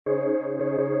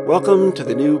Welcome to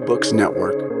the New Books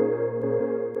Network.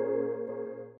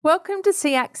 Welcome to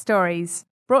SEAC Stories,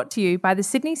 brought to you by the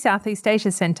Sydney Southeast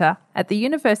Asia Centre at the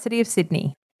University of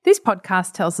Sydney. This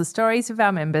podcast tells the stories of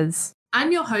our members.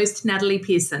 I'm your host, Natalie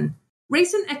Pearson.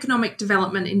 Recent economic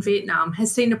development in Vietnam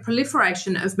has seen a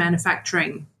proliferation of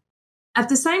manufacturing. At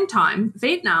the same time,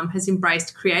 Vietnam has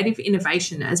embraced creative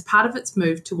innovation as part of its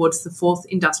move towards the fourth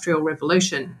industrial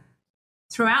revolution.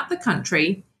 Throughout the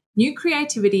country, new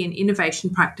creativity and innovation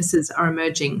practices are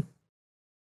emerging.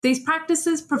 These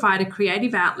practices provide a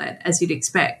creative outlet, as you'd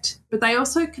expect, but they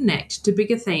also connect to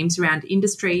bigger themes around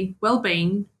industry,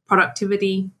 well-being,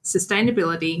 productivity,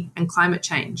 sustainability, and climate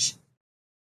change.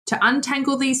 To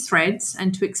untangle these threads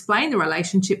and to explain the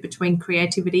relationship between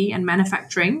creativity and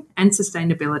manufacturing and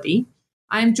sustainability,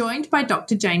 I am joined by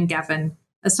Dr. Jane Gavin,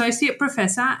 Associate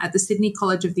Professor at the Sydney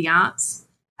College of the Arts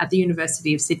at the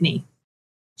University of Sydney.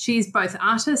 She is both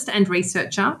artist and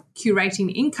researcher,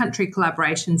 curating in-country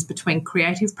collaborations between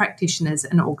creative practitioners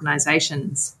and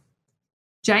organisations.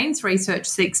 Jane's research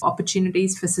seeks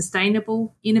opportunities for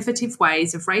sustainable, innovative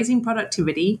ways of raising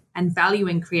productivity and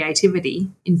valuing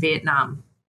creativity in Vietnam.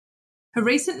 Her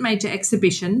recent major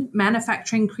exhibition,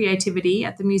 Manufacturing Creativity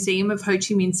at the Museum of Ho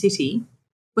Chi Minh City,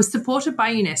 was supported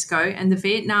by UNESCO and the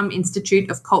Vietnam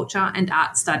Institute of Culture and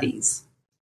Art Studies.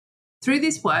 Through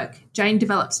this work, Jane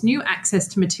develops new access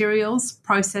to materials,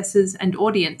 processes, and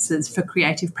audiences for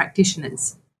creative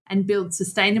practitioners and builds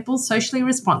sustainable, socially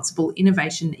responsible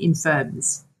innovation in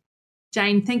firms.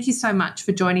 Jane, thank you so much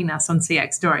for joining us on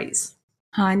SEAC Stories.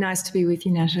 Hi, nice to be with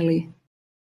you, Natalie.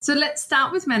 So let's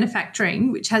start with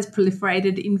manufacturing, which has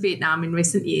proliferated in Vietnam in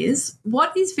recent years.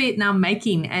 What is Vietnam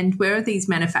making and where are these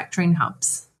manufacturing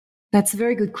hubs? That's a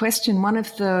very good question. One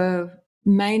of the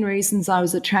main reasons I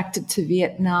was attracted to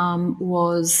Vietnam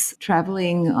was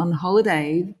traveling on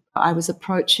holiday. I was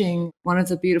approaching one of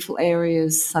the beautiful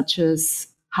areas such as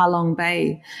Ha Long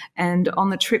Bay. And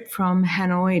on the trip from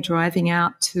Hanoi, driving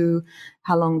out to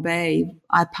Ha Long Bay,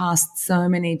 I passed so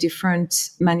many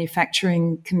different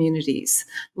manufacturing communities,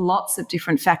 lots of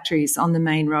different factories on the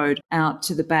main road out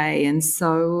to the bay. And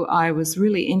so I was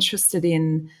really interested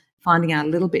in finding out a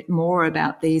little bit more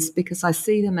about these because I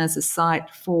see them as a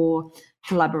site for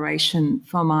collaboration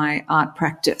for my art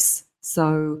practice.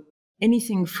 So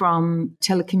anything from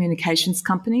telecommunications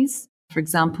companies, for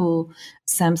example,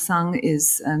 Samsung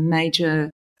is a major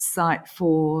site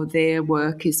for their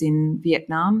work is in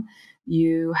Vietnam.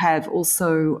 You have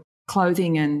also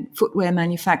clothing and footwear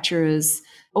manufacturers,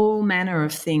 all manner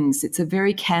of things. It's a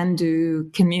very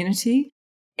can-do community.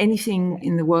 Anything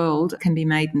in the world can be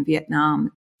made in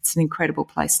Vietnam. It's an incredible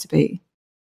place to be.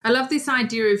 I love this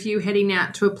idea of you heading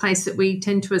out to a place that we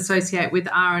tend to associate with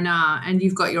R&R and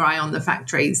you've got your eye on the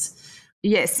factories.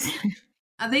 Yes.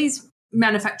 Are these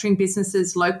manufacturing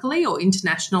businesses locally or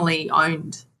internationally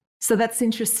owned? So that's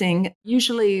interesting.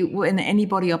 Usually when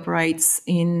anybody operates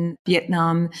in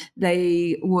Vietnam,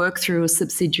 they work through a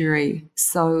subsidiary.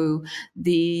 So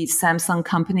the Samsung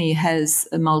company has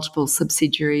multiple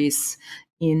subsidiaries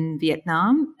in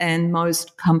Vietnam, and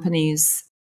most companies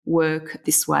work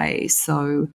this way.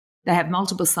 So they have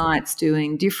multiple sites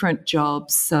doing different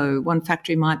jobs. So one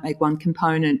factory might make one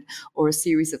component or a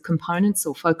series of components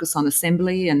or focus on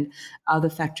assembly, and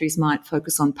other factories might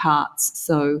focus on parts.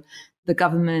 So the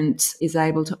government is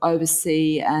able to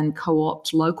oversee and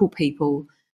co-opt local people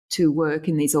to work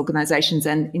in these organisations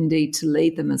and indeed to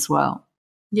lead them as well.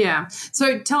 Yeah.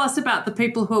 So tell us about the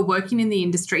people who are working in the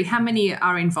industry. How many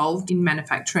are involved in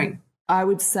manufacturing? I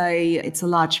would say it's a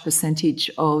large percentage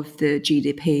of the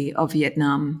GDP of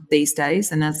Vietnam these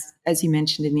days. And as you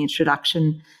mentioned in the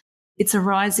introduction, it's a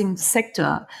rising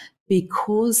sector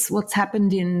because what's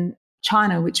happened in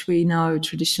China, which we know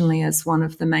traditionally as one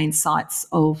of the main sites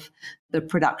of the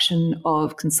production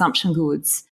of consumption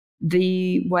goods,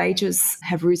 the wages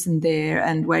have risen there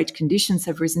and wage conditions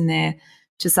have risen there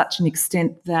to such an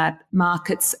extent that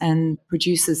markets and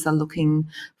producers are looking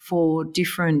for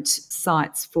different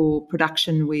sites for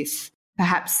production with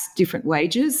perhaps different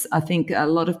wages. I think a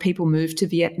lot of people move to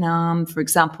Vietnam. For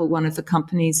example, one of the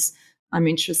companies I'm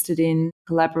interested in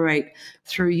collaborate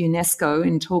through UNESCO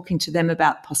in talking to them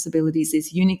about possibilities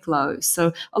is Uniqlo.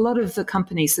 So a lot of the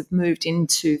companies have moved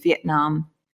into Vietnam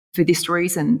for this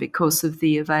reason because of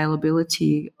the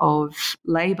availability of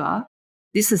labour.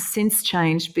 This has since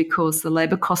changed because the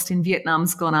labour cost in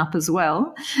Vietnam's gone up as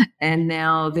well, and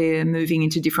now they're moving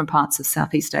into different parts of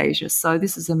Southeast Asia. So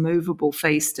this is a movable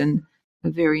feast and a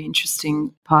very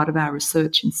interesting part of our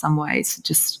research in some ways,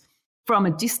 just from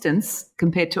a distance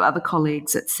compared to other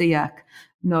colleagues at SEAC,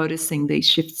 noticing these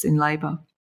shifts in labour.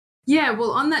 Yeah,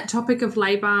 well, on that topic of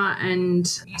labour, and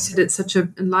you said it's such a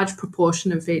large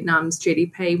proportion of Vietnam's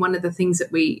GDP, one of the things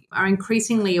that we are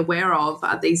increasingly aware of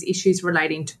are these issues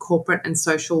relating to corporate and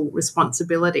social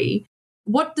responsibility.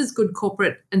 What does good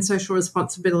corporate and social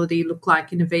responsibility look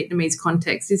like in a Vietnamese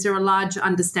context? Is there a large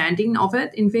understanding of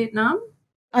it in Vietnam?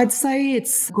 I'd say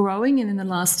it's growing, and in the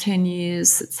last 10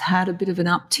 years, it's had a bit of an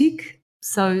uptick.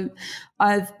 So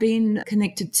I've been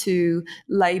connected to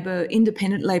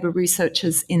independent labour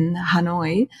researchers in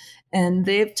Hanoi, and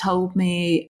they've told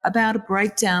me about a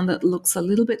breakdown that looks a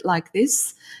little bit like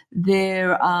this.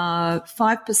 There are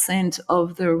 5%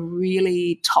 of the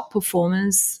really top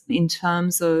performers in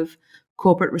terms of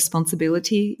corporate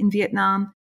responsibility in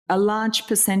Vietnam, a large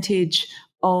percentage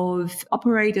of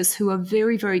operators who are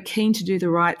very, very keen to do the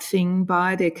right thing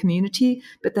by their community,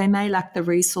 but they may lack the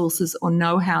resources or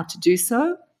know how to do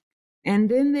so. And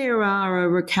then there are a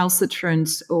recalcitrant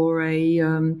or a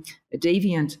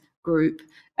deviant group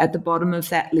at the bottom of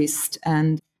that list,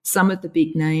 and some of the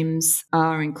big names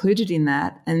are included in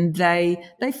that, and they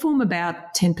form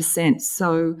about 10%.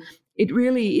 So it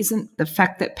really isn't the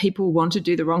fact that people want to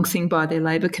do the wrong thing by their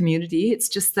labour community. It's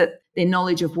just that their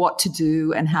knowledge of what to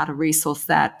do and how to resource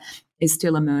that is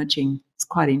still emerging. It's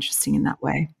quite interesting in that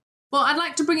way. Well, I'd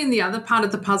like to bring in the other part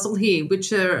of the puzzle here,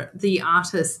 which are the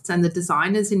artists and the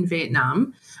designers in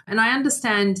Vietnam. And I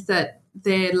understand that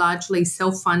they're largely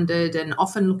self-funded and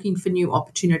often looking for new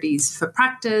opportunities for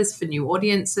practice, for new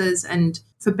audiences, and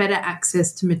for better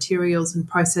access to materials and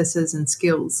processes and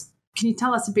skills. Can you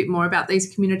tell us a bit more about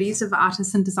these communities of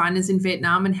artists and designers in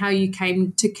Vietnam and how you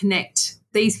came to connect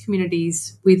these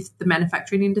communities with the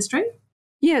manufacturing industry?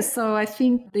 Yeah, so I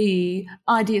think the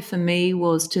idea for me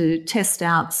was to test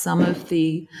out some of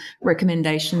the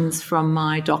recommendations from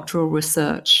my doctoral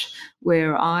research,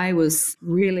 where I was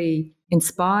really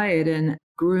inspired and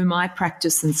grew my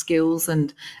practice and skills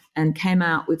and came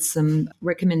out with some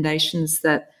recommendations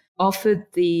that offered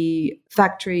the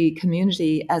factory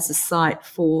community as a site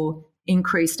for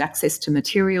increased access to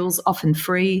materials, often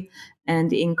free,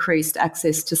 and increased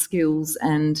access to skills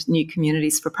and new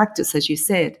communities for practice, as you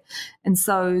said. And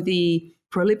so the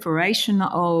proliferation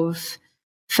of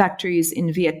factories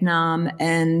in Vietnam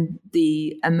and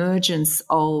the emergence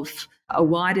of a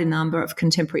wider number of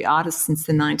contemporary artists since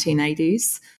the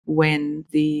 1980s, when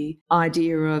the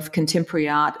idea of contemporary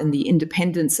art and the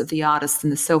independence of the artist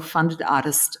and the self-funded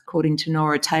artist, according to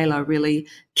Nora Taylor, really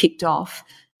kicked off.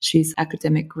 She's an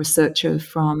academic researcher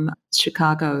from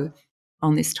Chicago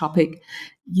on this topic.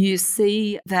 You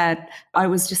see that I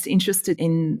was just interested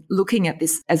in looking at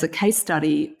this as a case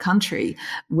study country,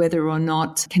 whether or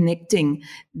not connecting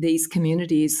these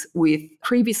communities with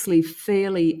previously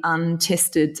fairly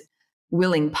untested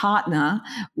willing partner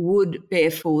would bear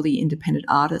for the independent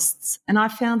artists. And I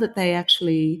found that they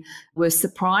actually were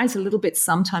surprised, a little bit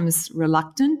sometimes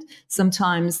reluctant.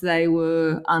 Sometimes they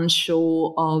were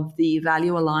unsure of the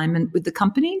value alignment with the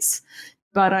companies.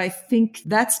 But I think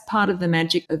that's part of the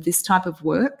magic of this type of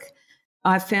work.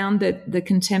 I found that the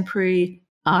contemporary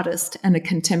artist and a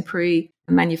contemporary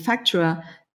manufacturer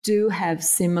do have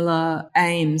similar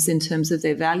aims in terms of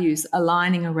their values,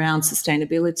 aligning around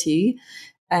sustainability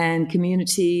and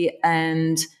community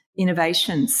and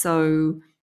innovation. So,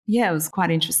 yeah, it was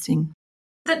quite interesting.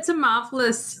 That's a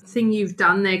marvellous thing you've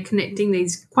done there, connecting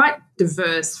these quite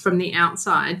diverse from the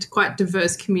outside, quite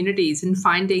diverse communities and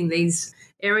finding these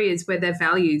areas where their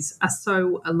values are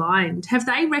so aligned. Have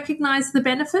they recognised the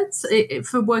benefits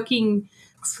for working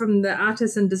from the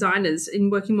artists and designers in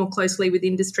working more closely with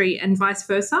industry and vice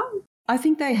versa? I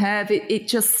think they have. It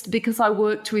just, because I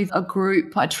worked with a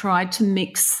group, I tried to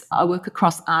mix, I work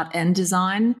across art and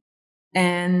design,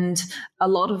 and a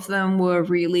lot of them were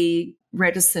really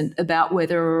reticent about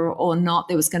whether or not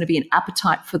there was going to be an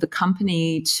appetite for the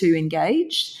company to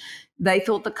engage. They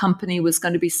thought the company was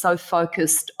going to be so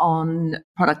focused on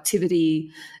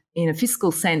productivity in a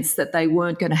fiscal sense that they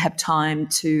weren't going to have time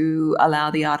to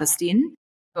allow the artist in.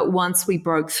 But once we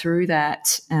broke through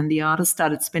that and the artist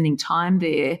started spending time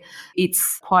there,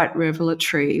 it's quite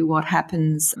revelatory what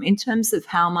happens in terms of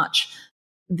how much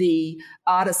the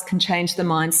artist can change the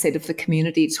mindset of the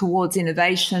community towards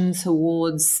innovation,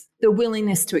 towards the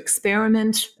willingness to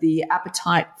experiment, the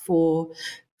appetite for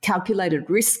calculated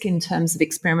risk in terms of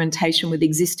experimentation with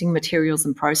existing materials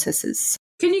and processes.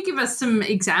 Can you give us some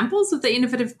examples of the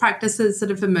innovative practices that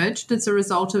have emerged as a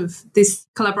result of this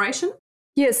collaboration?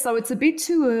 Yes, so it's a bit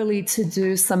too early to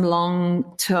do some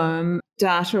long-term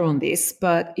data on this,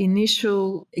 but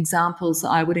initial examples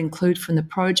I would include from the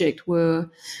project were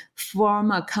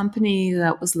from a company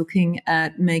that was looking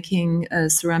at making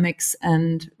ceramics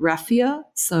and raffia,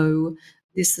 so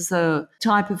This is a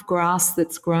type of grass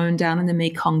that's grown down in the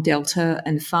Mekong Delta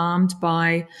and farmed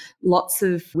by lots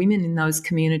of women in those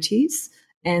communities,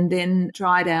 and then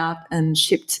dried out and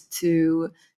shipped to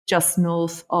just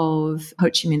north of Ho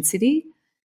Chi Minh City.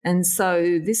 And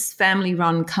so this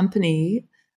family-run company,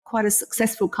 quite a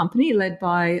successful company led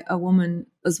by a woman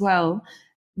as well,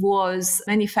 was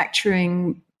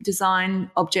manufacturing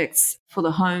design objects for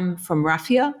the home from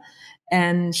raffia.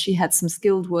 And she had some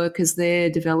skilled workers there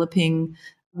developing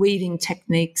weaving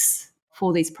techniques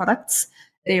for these products.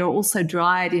 They are also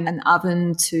dried in an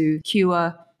oven to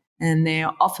cure, and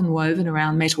they're often woven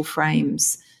around metal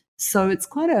frames. So it's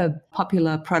quite a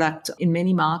popular product in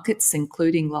many markets,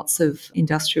 including lots of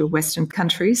industrial Western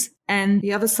countries. And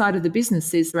the other side of the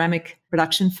business is ceramic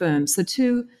production firms. So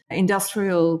two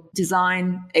industrial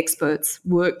design experts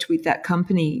worked with that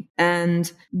company,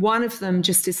 and one of them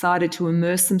just decided to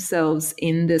immerse themselves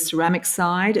in the ceramic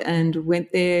side and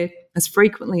went there as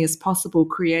frequently as possible,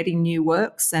 creating new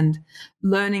works and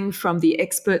learning from the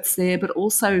experts there, but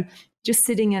also just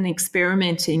sitting and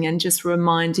experimenting and just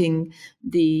reminding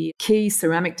the key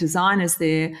ceramic designers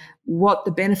there what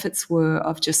the benefits were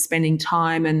of just spending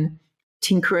time and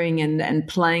tinkering and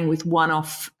playing with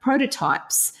one-off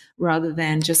prototypes rather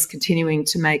than just continuing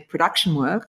to make production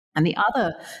work. And the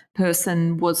other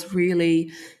person was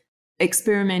really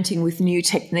experimenting with new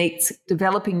techniques,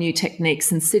 developing new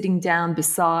techniques, and sitting down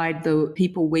beside the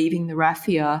people weaving the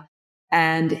raffia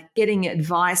and getting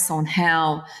advice on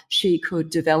how she could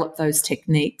develop those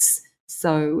techniques.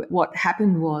 So what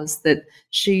happened was that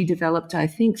she developed, I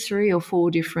think, 3 or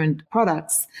 4 different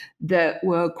products that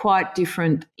were quite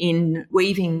different in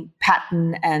weaving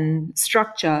pattern and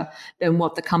structure than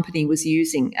what the company was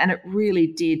using. And it really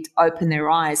did open their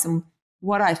eyes. And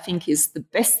what I think is the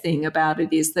best thing about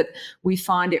it is that we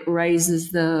find it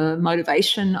raises the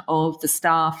motivation of the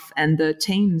staff and the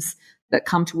teams that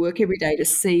come to work every day to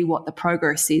see what the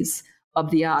progress is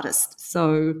of the artist.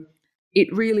 So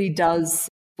it really does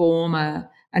form a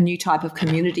new type of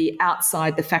community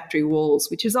outside the factory walls,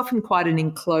 which is often quite an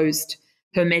enclosed,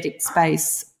 hermetic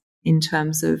space in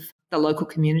terms of the local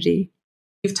community.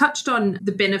 You've touched on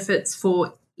the benefits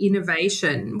for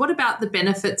innovation. What about the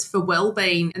benefits for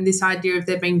well-being and this idea of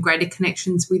there being greater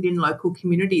connections within local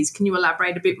communities? Can you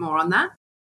elaborate a bit more on that?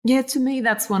 Yeah, to me,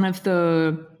 that's one of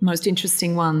the most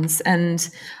interesting ones, and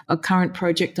a current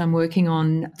project I'm working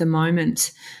on at the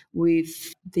moment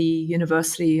with the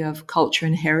University of Culture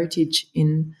and Heritage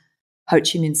in Ho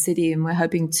Chi Minh City, and we're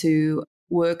hoping to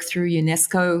work through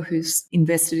UNESCO, who's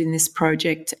invested in this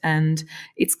project, and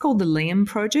it's called the Liam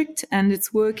Project, and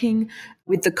it's working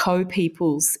with the Ko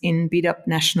peoples in Bidup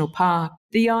National Park.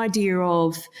 The idea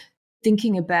of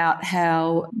thinking about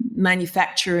how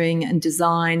manufacturing and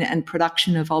design and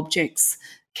production of objects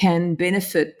can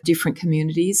benefit different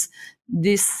communities.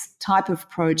 This type of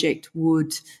project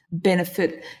would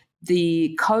benefit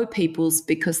the Ko peoples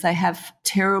because they have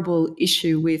terrible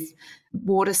issue with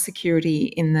water security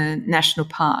in the national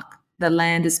park. The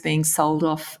land is being sold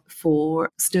off for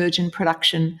sturgeon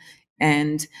production,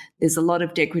 and there's a lot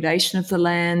of degradation of the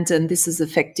land, and this is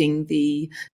affecting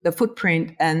the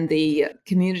footprint and the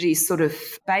community sort of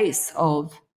base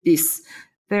of this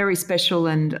very special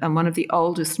and one of the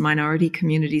oldest minority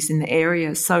communities in the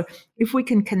area. So if we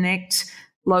can connect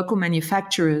local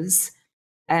manufacturers,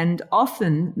 and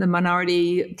often the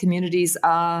minority communities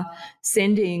are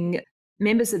sending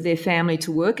members of their family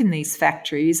to work in these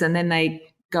factories, and then they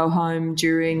go home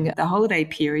during the holiday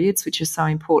periods, which is so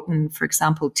important, for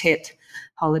example, Tet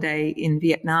holiday in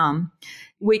Vietnam,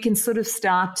 we can sort of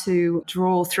start to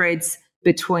draw threads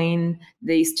between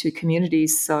these two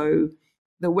communities. So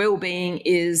the well-being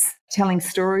is telling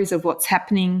stories of what's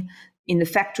happening in the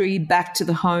factory back to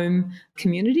the home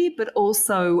community, but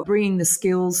also bringing the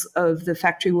skills of the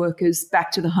factory workers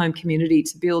back to the home community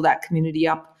to build that community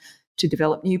up, to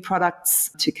develop new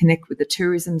products, to connect with the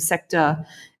tourism sector,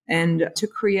 and to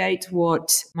create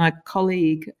what my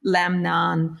colleague Lam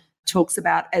Nan talks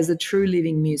about as a true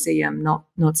living museum, not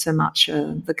so much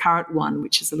the current one,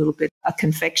 which is a little bit a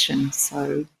confection.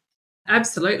 So,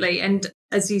 absolutely. And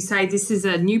as you say, this is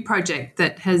a new project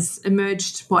that has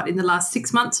emerged, in the last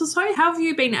 6 months or so? How have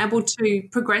you been able to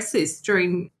progress this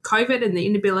during COVID and the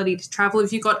inability to travel?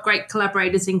 Have you got great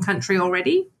collaborators in country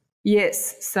already?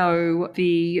 Yes. So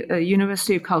the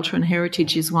University of Culture and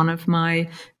Heritage is one of my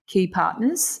key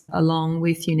partners along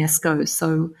with UNESCO.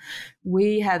 So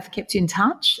we have kept in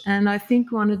touch. And I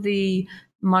think one of the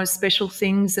most special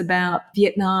things about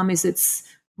Vietnam is its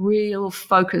real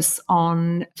focus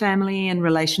on family and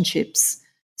relationships.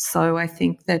 So I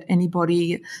think that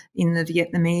anybody in the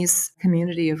Vietnamese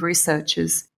community of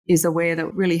researchers is aware that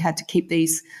we really had to keep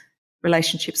these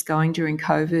relationships going during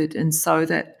COVID. And so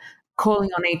that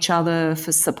calling on each other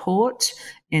for support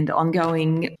and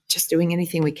ongoing, just doing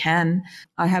anything we can.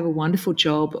 I have a wonderful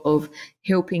job of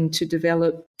helping to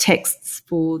develop texts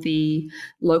for the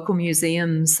local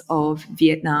museums of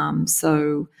Vietnam.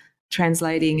 So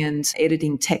translating and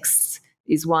editing texts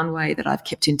is one way that I've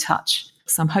kept in touch.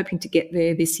 So I'm hoping to get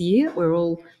there this year. We're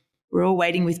all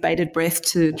waiting with bated breath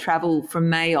to travel from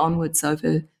May onwards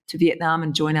over to Vietnam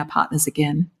and join our partners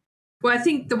again. Well, I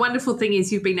think the wonderful thing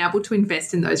is you've been able to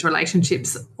invest in those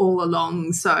relationships all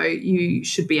along, so you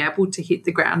should be able to hit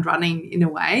the ground running in a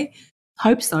way.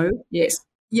 Hope so, yes.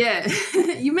 Yeah.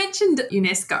 You mentioned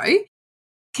UNESCO.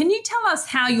 Can you tell us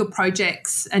how your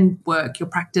projects and work, your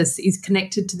practice, is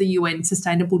connected to the UN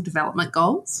Sustainable Development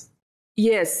Goals?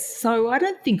 Yes. So I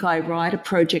don't think I write a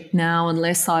project now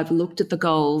unless I've looked at the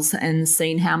goals and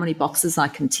seen how many boxes I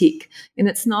can tick. And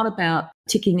it's not about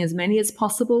ticking as many as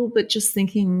possible, but just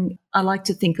thinking, I like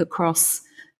to think across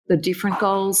the different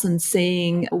goals and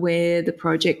seeing where the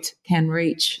project can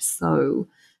reach. So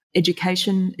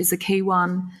education is a key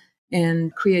one,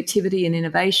 and creativity and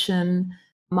innovation.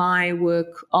 My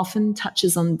work often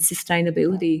touches on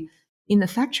sustainability. In the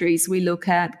factories, we look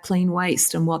at clean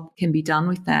waste and what can be done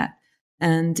with that.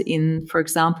 And in, for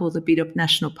example, the Bidup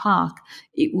National Park,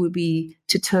 it would be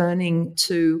to turning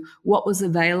to what was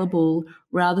available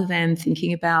rather than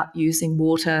thinking about using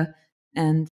water,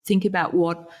 and think about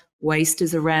what waste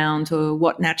is around or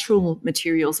what natural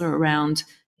materials are around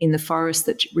in the forest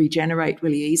that regenerate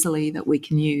really easily that we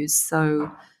can use.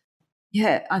 So,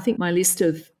 yeah, I think my list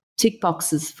of tick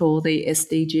boxes for the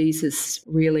SDGs is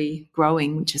really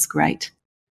growing, which is great.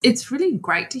 It's really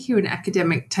great to hear an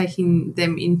academic taking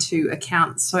them into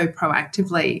account so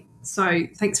proactively. So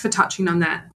thanks for touching on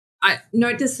that. I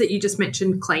noticed that you just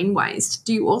mentioned clean waste.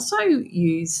 Do you also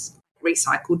use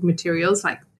recycled materials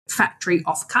like factory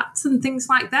offcuts and things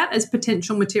like that as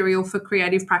potential material for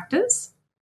creative practice?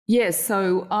 Yes,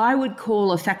 so I would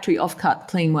call a factory offcut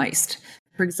clean waste.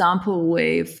 For example,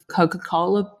 with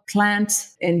Coca-Cola plant,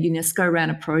 and UNESCO ran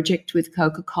a project with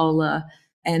Coca-Cola,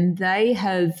 and they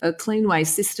have a clean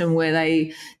waste system where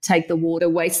they take the water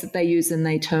waste that they use and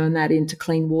they turn that into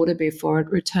clean water before it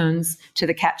returns to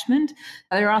the catchment.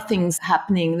 There are things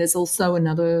happening. There's also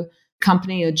another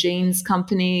company, a jeans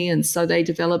company, and so they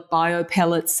develop bio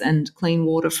pellets and clean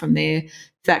water from their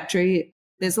factory.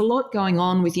 There's a lot going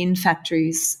on within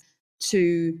factories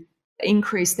to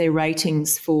increase their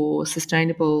ratings for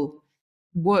sustainable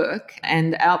work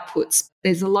and outputs.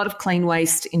 There's a lot of clean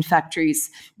waste in factories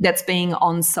that's being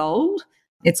on-sold.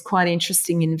 It's quite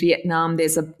interesting. In Vietnam,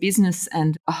 there's a business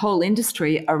and a whole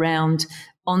industry around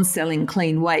on-selling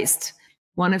clean waste.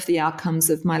 One of the outcomes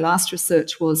of my last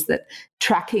research was that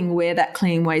tracking where that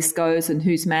clean waste goes and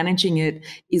who's managing it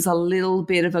is a little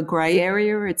bit of a grey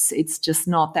area. It's just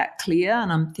not that clear.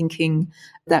 And I'm thinking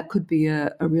that could be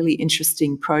a really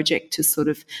interesting project to sort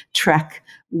of track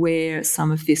where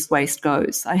some of this waste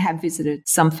goes. I have visited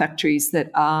some factories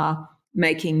that are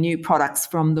making new products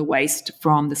from the waste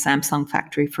from the Samsung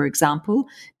factory, for example,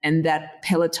 and that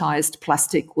pelletized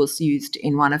plastic was used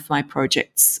in one of my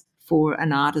projects for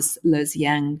an artist, Le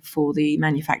Xiang, for the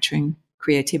manufacturing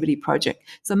creativity project.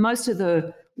 So most of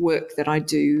the work that I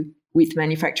do with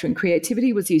manufacturing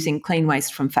creativity was using clean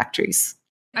waste from factories.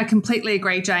 I completely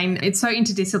agree, Jane. It's so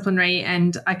interdisciplinary,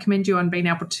 and I commend you on being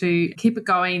able to keep it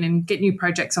going and get new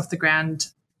projects off the ground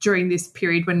during this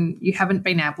period when you haven't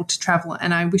been able to travel.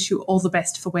 And I wish you all the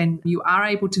best for when you are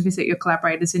able to visit your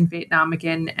collaborators in Vietnam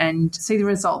again and see the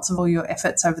results of all your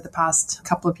efforts over the past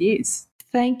couple of years.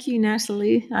 Thank you,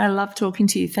 Natalie. I love talking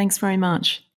to you. Thanks very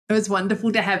much. It was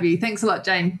wonderful to have you. Thanks a lot,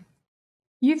 Jane.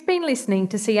 You've been listening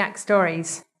to SEAC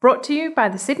Stories, brought to you by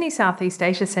the Sydney Southeast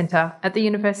Asia Centre at the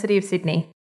University of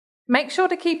Sydney. Make sure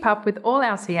to keep up with all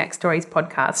our SEAC Stories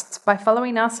podcasts by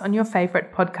following us on your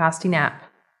favourite podcasting app.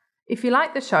 If you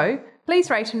like the show, please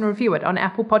rate and review it on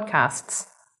Apple Podcasts.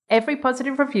 Every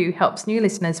positive review helps new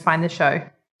listeners find the show.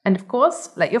 And of course,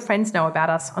 let your friends know about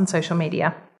us on social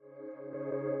media.